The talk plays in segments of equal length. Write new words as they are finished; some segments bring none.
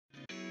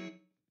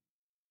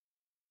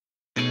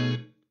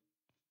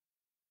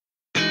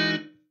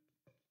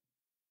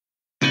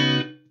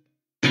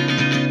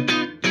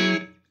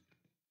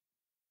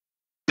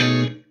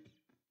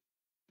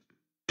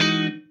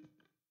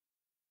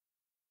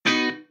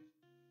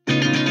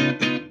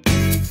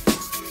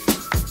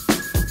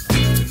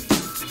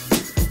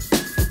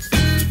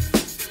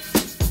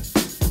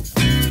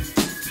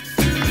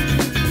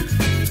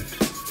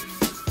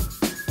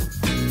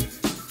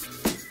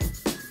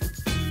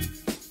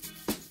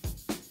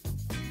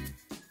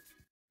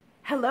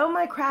Hello,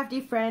 my crafty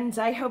friends.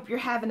 I hope you're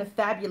having a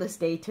fabulous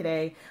day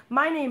today.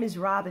 My name is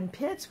Robyn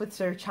Pitts with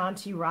Sir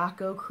Chauncey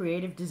Rocco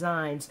Creative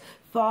Designs.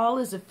 Fall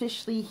is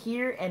officially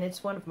here, and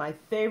it's one of my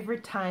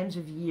favorite times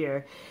of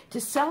year.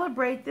 To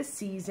celebrate the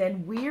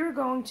season, we're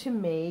going to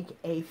make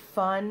a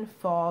fun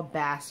fall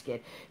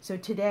basket. So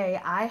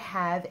today I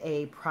have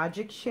a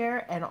project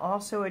share and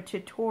also a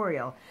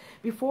tutorial.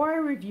 Before I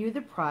review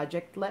the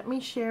project, let me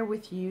share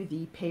with you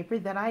the paper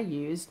that I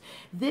used.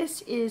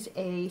 This is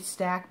a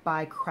stack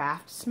by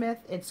Craftsmith.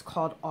 It's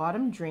called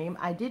Autumn Dream.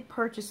 I did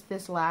purchase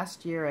this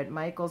last year at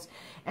Michael's,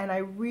 and I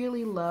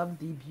really love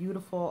the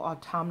beautiful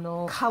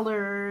autumnal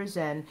colors,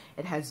 and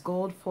it has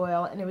gold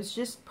foil, and it was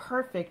just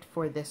perfect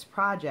for this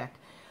project.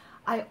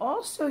 I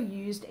also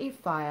used a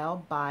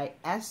file by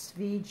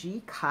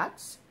SVG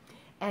Cuts,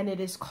 and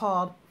it is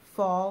called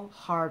Fall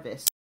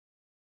Harvest.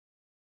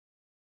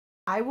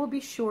 I will be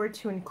sure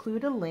to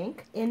include a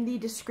link in the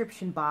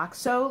description box,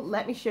 so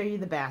let me show you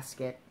the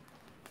basket.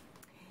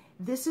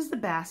 This is the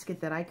basket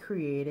that I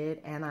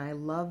created, and I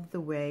love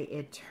the way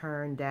it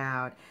turned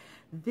out.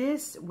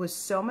 This was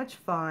so much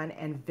fun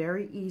and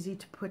very easy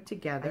to put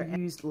together. I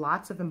used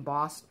lots of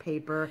embossed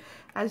paper.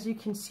 As you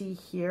can see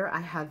here, I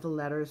have the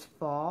letters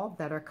fall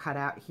that are cut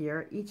out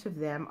here. Each of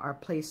them are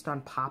placed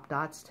on pop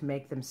dots to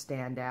make them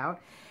stand out.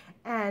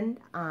 And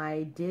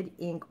I did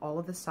ink all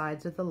of the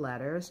sides of the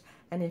letters.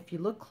 And if you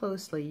look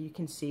closely, you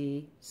can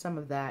see some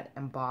of that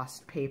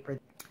embossed paper.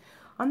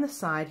 On the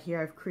side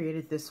here, I've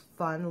created this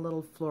fun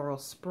little floral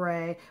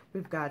spray.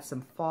 We've got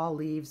some fall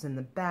leaves in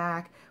the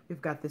back.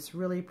 We've got this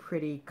really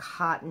pretty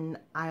cotton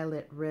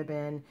eyelet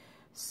ribbon,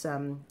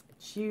 some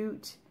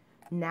jute,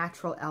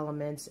 natural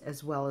elements,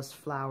 as well as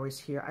flowers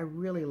here. I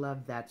really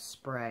love that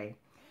spray.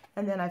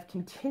 And then I've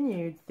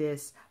continued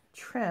this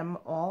trim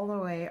all the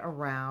way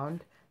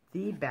around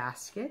the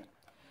basket.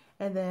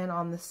 And then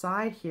on the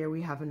side here,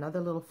 we have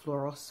another little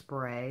floral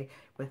spray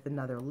with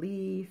another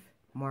leaf,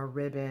 more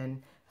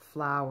ribbon,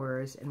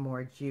 flowers, and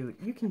more jute.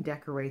 You can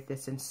decorate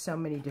this in so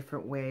many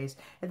different ways.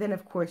 And then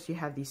of course you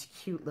have these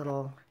cute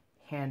little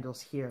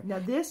handles here. Now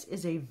this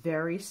is a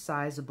very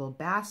sizable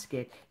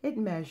basket. It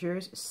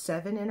measures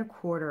 7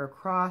 1/4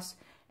 across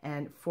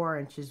and 4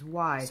 inches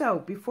wide. So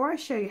before I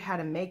show you how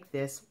to make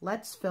this,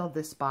 let's fill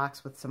this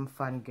box with some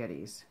fun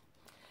goodies.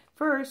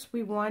 First,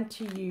 we want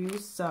to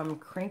use some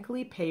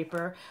crinkly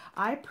paper.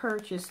 I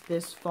purchased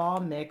this fall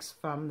mix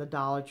from the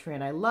Dollar Tree,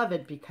 and I love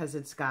it because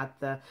it's got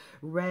the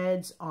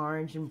reds,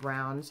 orange, and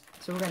browns.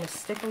 So we're going to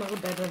stick a little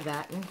bit of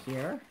that in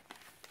here.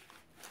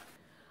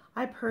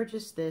 I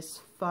purchased this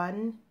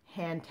fun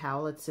hand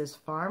towel. It says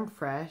Farm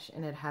Fresh,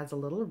 and it has a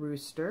little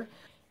rooster.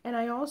 And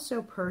I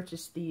also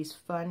purchased these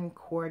fun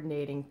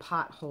coordinating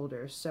pot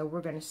holders. So we're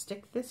going to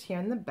stick this here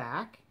in the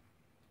back,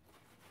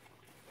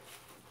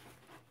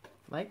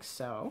 like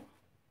so.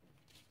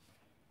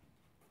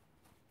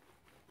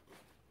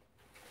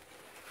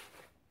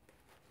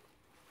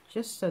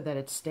 Just so that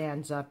it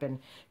stands up and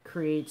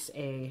creates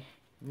a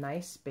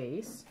nice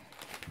base.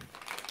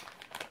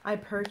 I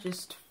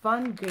purchased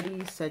fun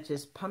goodies such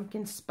as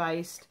pumpkin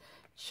spiced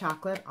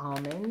chocolate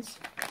almonds,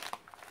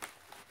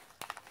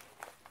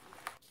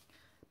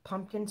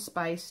 pumpkin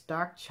spiced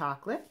dark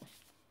chocolate,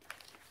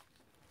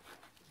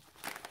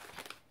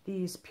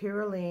 these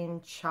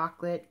Purelaine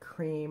chocolate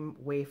cream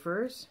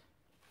wafers.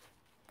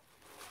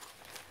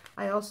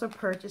 I also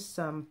purchased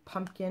some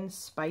pumpkin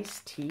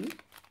spice tea.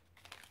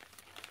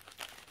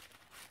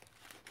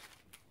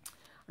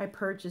 I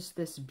purchased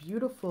this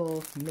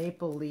beautiful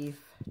maple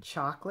leaf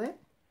chocolate.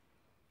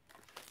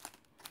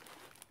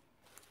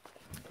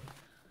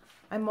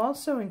 I'm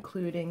also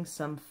including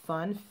some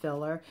fun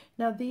filler.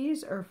 Now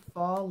these are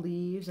fall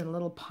leaves and a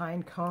little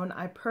pine cone.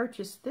 I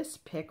purchased this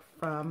pick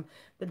from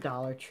the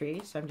Dollar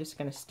Tree, so I'm just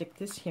going to stick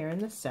this here in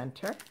the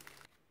center.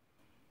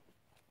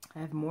 I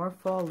have more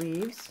fall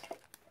leaves,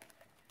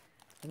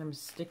 and I'm going to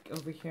stick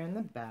over here in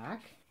the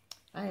back.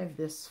 I have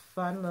this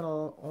fun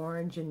little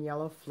orange and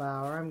yellow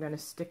flower. I'm going to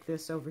stick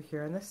this over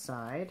here on the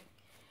side.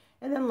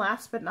 And then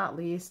last but not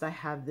least, I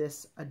have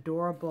this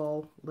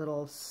adorable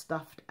little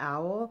stuffed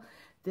owl.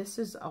 This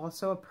is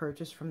also a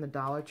purchase from the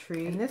Dollar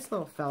Tree. And this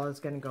little fella is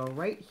going to go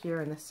right here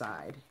on the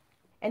side.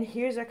 And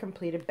here's our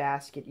completed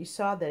basket. You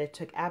saw that it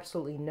took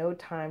absolutely no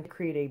time to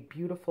create a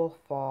beautiful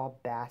fall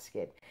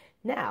basket.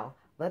 Now,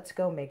 let's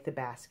go make the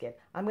basket.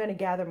 I'm going to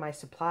gather my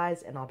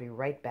supplies and I'll be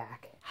right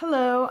back.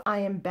 Hello, I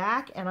am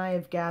back, and I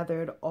have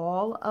gathered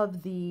all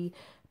of the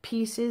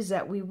pieces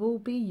that we will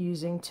be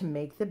using to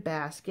make the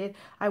basket.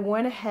 I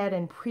went ahead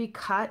and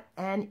pre-cut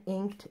and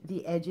inked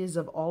the edges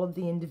of all of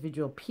the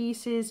individual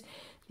pieces.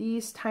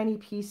 These tiny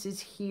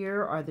pieces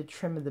here are the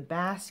trim of the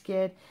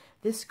basket.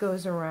 This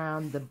goes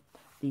around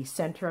the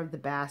center of the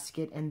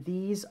basket, and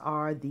these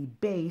are the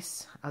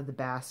base of the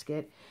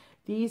basket.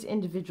 These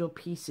individual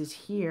pieces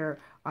here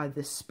are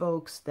the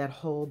spokes that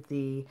hold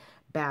the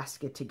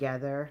basket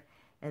together.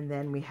 And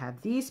then we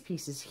have these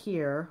pieces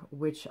here,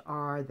 which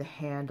are the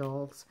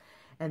handles,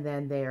 and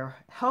then they are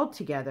held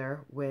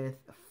together with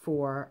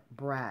 4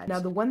 brads. Now,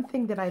 the one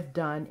thing that I've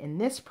done in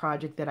this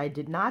project that I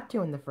did not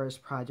do in the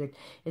first project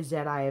is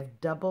that I have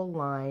double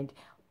lined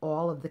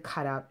all of the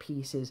cutout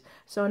pieces.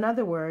 So in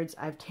other words,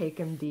 I've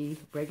taken the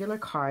regular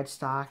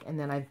cardstock and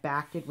then I've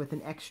backed it with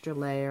an extra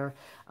layer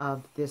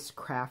of this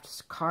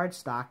craft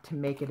cardstock to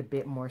make it a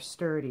bit more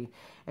sturdy.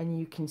 And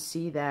you can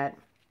see that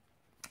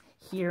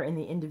here in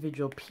the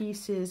individual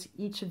pieces,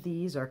 each of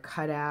these are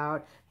cut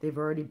out. They've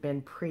already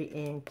been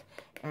pre-inked,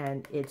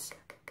 and it's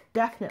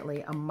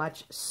definitely a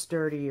much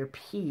sturdier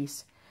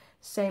piece.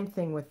 Same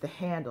thing with the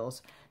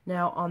handles.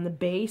 Now on the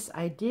base,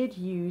 I did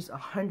use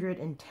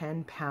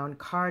 110-pound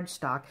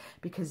cardstock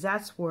because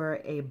that's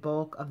where a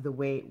bulk of the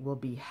weight will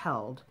be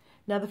held.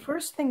 Now the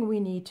first thing we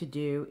need to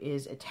do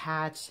is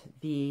attach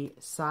the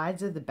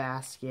sides of the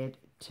basket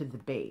to the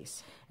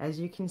base. As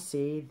you can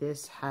see,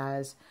 this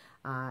has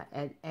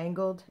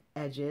angled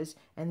edges,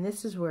 and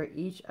this is where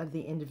each of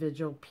the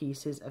individual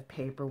pieces of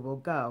paper will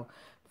go.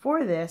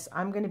 For this,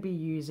 I'm going to be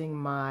using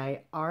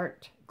my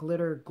art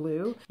glitter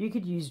glue. You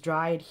could use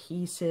dry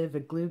adhesive, a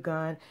glue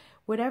gun,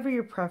 whatever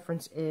your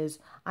preference is.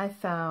 I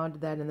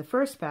found that in the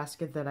first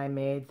basket that I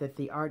made that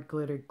the art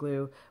glitter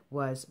glue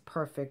was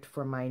perfect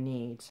for my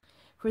needs.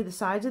 For the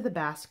sides of the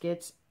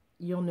baskets,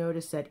 you'll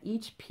notice that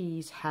each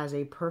piece has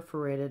a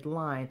perforated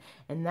line,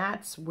 and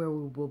that's where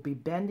we will be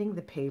bending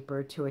the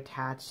paper to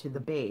attach to the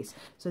base.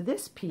 So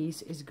this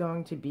piece is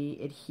going to be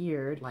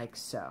adhered like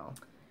so.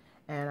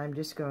 And I'm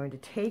just going to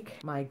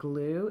take my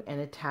glue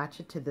and attach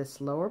it to this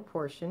lower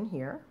portion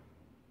here.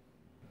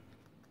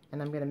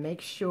 And I'm going to make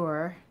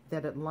sure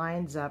that it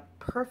lines up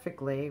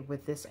perfectly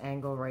with this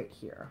angle right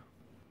here.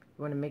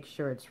 You want to make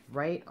sure it's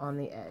right on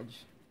the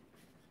edge.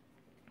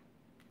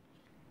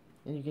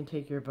 And you can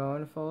take your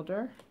bone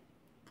folder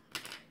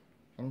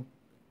and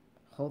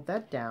hold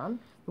that down.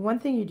 The one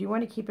thing you do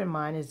want to keep in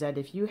mind is that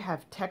if you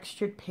have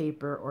textured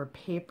paper or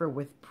paper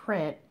with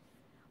print,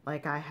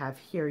 like I have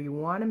here, you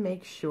want to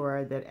make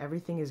sure that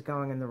everything is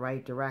going in the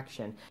right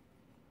direction.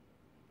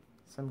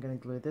 So I'm going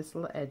to glue this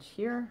little edge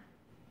here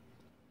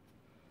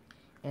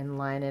and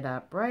line it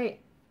up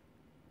right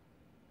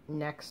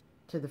next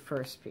to the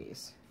first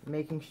piece,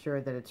 making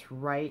sure that it's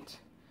right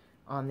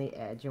on the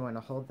edge. You want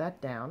to hold that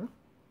down.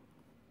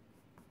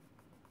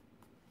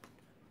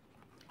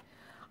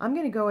 I'm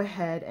going to go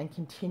ahead and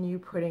continue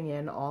putting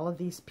in all of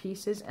these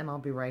pieces, and I'll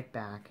be right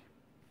back.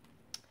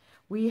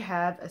 We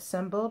have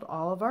assembled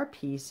all of our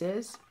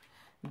pieces.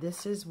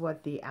 This is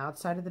what the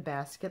outside of the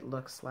basket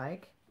looks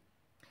like.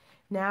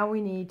 Now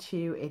we need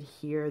to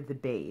adhere the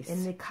base.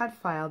 In the cut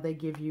file, they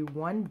give you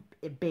one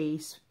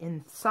base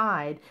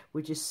inside,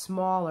 which is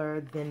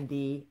smaller than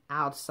the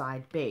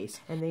outside base,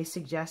 and they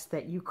suggest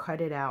that you cut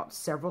it out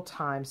several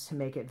times to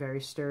make it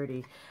very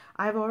sturdy.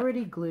 I've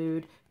already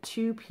glued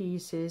 2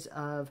 pieces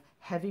of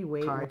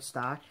heavyweight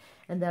cardstock,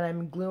 and then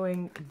I'm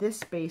gluing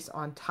this base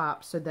on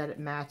top so that it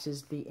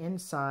matches the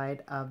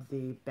inside of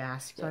the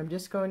basket. So I'm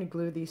just going to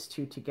glue these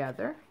 2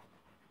 together.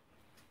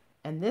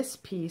 And this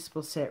piece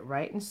will sit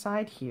right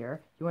inside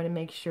here. You want to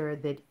make sure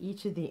that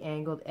each of the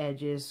angled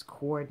edges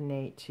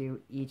coordinate to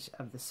each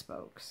of the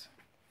spokes.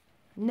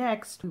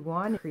 Next, we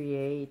want to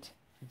create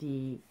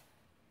the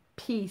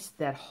piece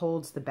that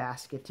holds the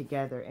basket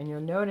together. And you'll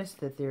notice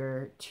that there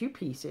are 2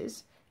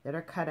 pieces that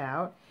are cut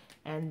out,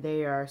 and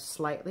they are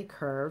slightly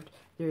curved.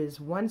 There is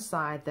one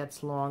side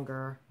that's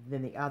longer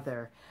than the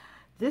other.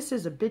 This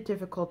is a bit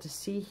difficult to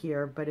see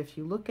here, but if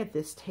you look at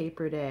this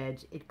tapered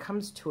edge, it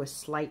comes to a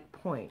slight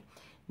point.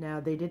 Now,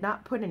 they did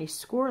not put any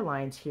score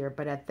lines here,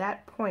 but at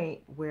that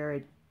point where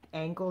it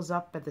angles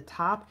up at the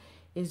top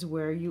is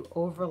where you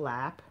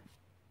overlap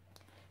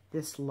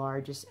this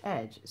largest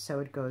edge. So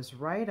it goes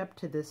right up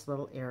to this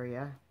little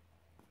area,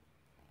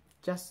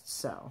 just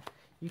so.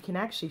 You can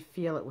actually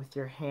feel it with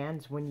your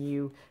hands. When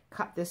you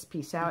cut this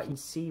piece out, you can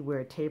see where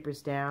it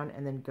tapers down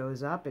and then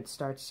goes up. It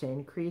starts to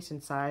increase in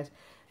size.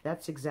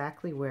 That's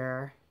exactly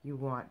where you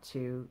want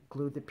to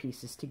glue the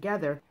pieces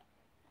together.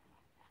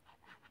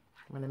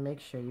 I'm going to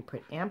make sure you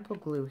put ample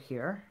glue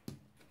here.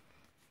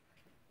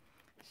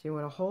 So you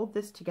want to hold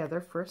this together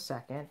for a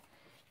second,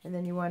 and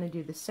then you want to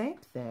do the same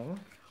thing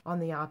on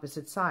the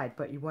opposite side,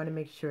 but you want to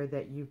make sure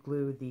that you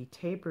glue the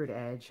tapered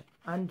edge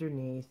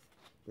underneath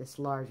this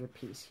larger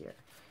piece here.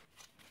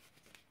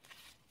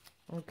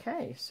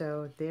 Okay,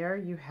 so there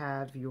you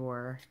have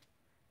your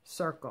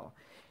circle.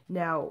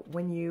 Now,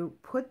 when you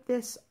put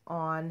this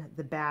on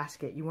the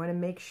basket, you want to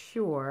make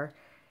sure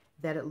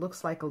that it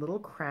looks like a little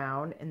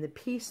crown, and the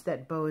piece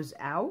that bows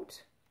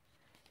out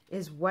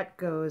is what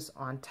goes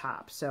on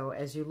top. So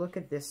as you look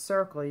at this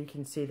circle, you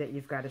can see that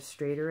you've got a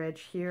straighter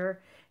edge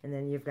here, and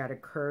then you've got a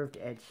curved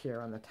edge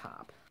here on the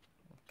top.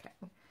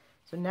 Okay,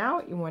 so now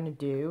what you want to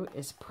do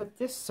is put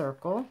this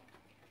circle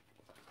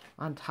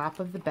on top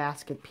of the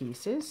basket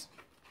pieces.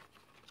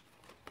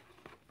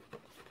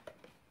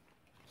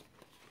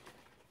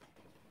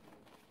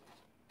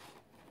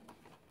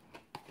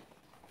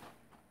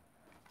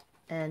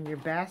 And your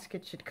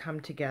basket should come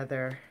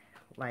together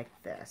like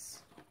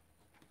this.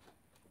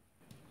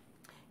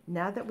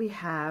 Now that we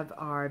have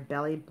our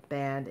belly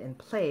band in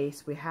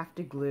place, we have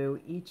to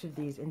glue each of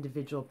these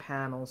individual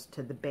panels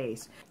to the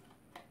base.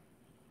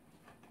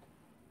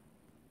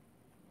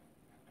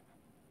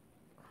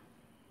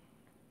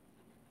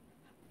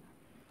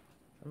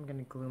 I'm going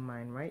to glue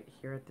mine right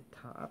here at the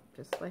top,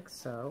 just like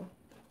so.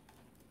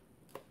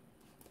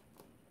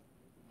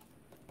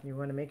 You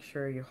want to make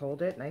sure you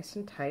hold it nice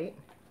and tight.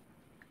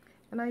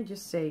 And I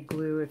just say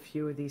glue a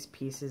few of these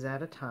pieces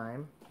at a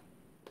time.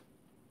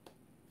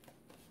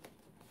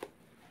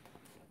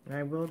 And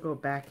I will go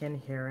back in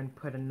here and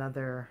put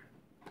another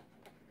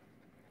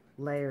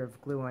layer of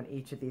glue on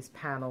each of these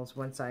panels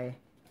once I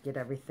get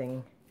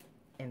everything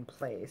in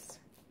place.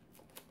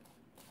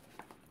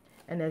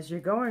 And as you're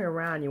going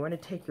around, you want to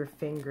take your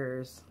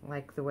fingers,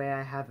 like the way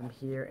I have them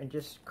here, and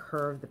just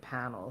curve the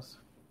panels.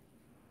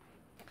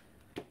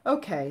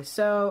 Okay,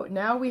 so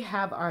now we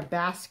have our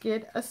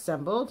basket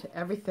assembled.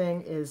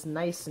 Everything is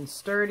nice and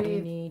sturdy.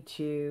 We need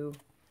to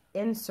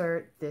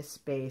insert this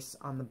base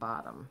on the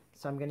bottom.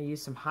 So I'm going to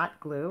use some hot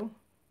glue.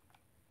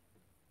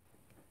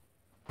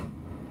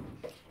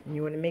 And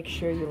you want to make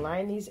sure you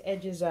line these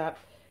edges up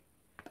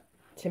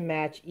to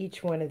match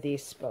each one of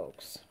these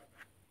spokes.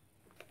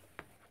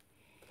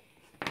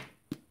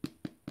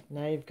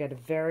 Now you've got a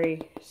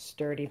very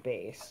sturdy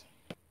base.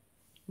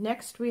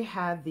 Next we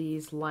have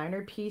these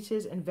liner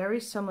pieces, and very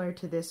similar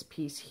to this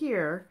piece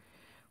here,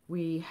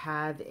 we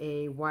have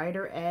a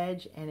wider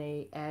edge and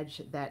an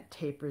edge that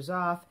tapers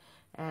off.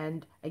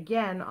 And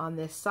again, on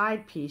this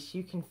side piece,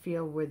 you can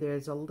feel where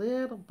there's a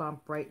little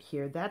bump right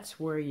here. That's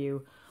where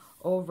you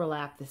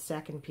overlap the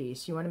second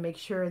piece. You want to make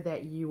sure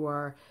that you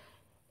are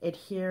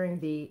adhering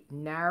the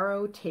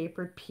narrow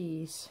tapered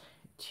piece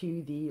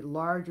to the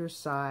larger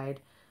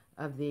side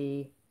of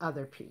the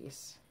other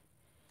piece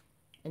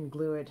and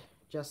glue it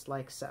just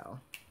like so.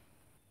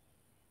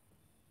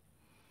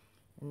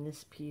 And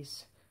this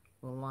piece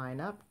will line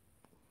up.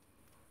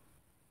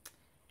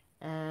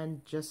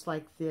 And just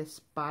like this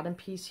bottom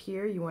piece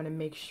here, you want to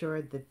make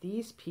sure that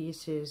these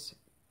pieces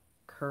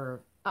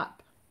curve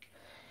up.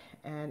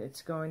 And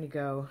it's going to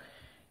go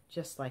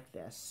just like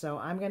this. So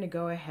I'm going to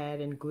go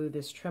ahead and glue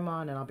this trim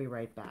on, and I'll be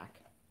right back.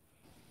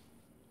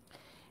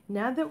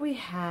 Now that we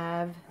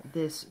have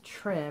this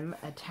trim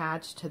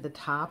attached to the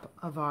top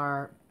of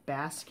our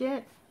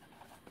basket,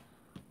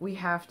 we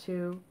have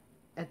to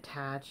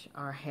attach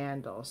our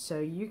handle. So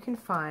you can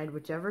find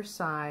whichever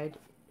side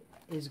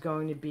is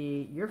going to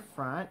be your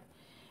front,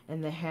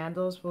 and the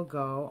handles will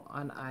go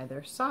on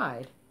either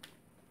side.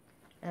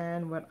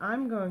 And what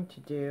I'm going to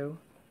do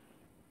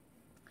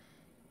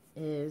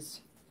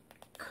is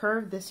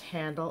curve this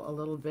handle a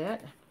little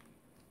bit.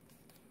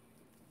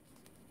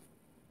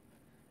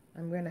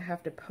 I'm going to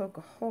have to poke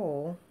a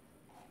hole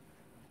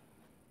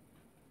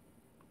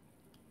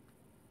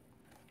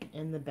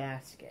in the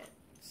basket.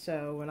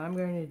 So what I'm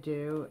going to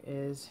do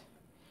is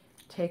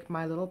take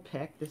my little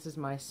pick. This is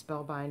my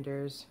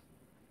Spellbinders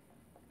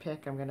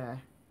pick. I'm going to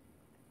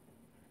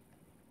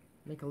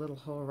make a little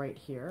hole right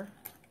here.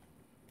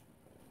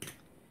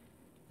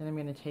 Then I'm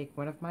going to take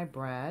one of my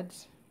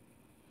brads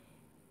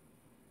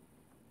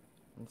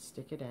and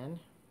stick it in.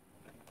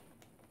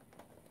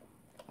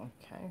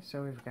 Okay,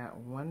 so we've got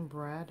one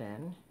brad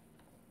in.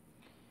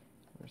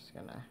 I'm just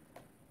going to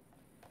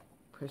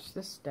push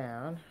this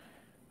down,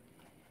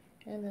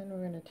 and then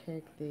we're going to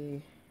take the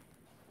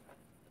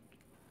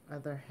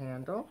other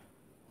handle,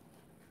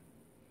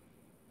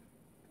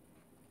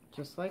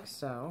 just like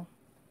so,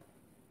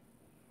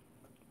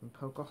 and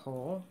poke a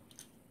hole.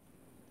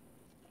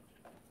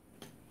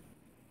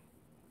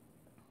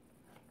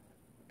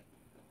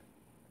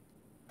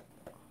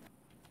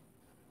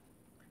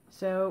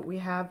 So we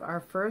have our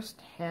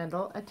first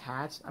handle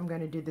attached. I'm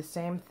going to do the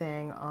same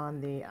thing on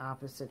the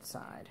opposite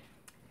side.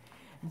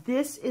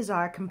 This is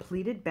our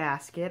completed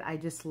basket. I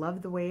just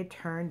love the way it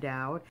turned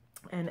out.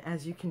 And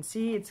as you can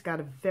see, it's got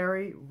a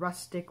very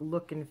rustic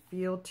look and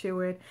feel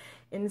to it.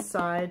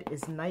 Inside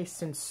is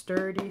nice and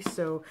sturdy,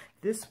 so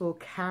this will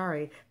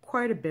carry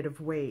quite a bit of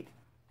weight.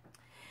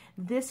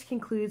 This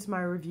concludes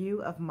my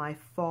review of my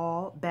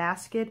fall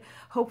basket.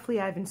 Hopefully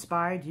I've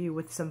inspired you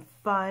with some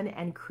fun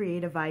and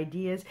creative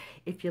ideas.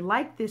 If you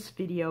like this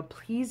video,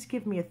 please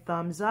give me a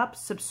thumbs up,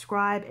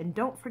 subscribe, and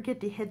don't forget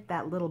to hit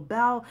that little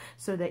bell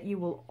so that you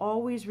will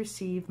always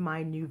receive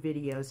my new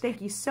videos.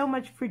 Thank you so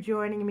much for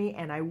joining me,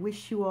 and I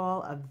wish you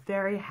all a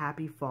very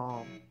happy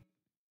fall.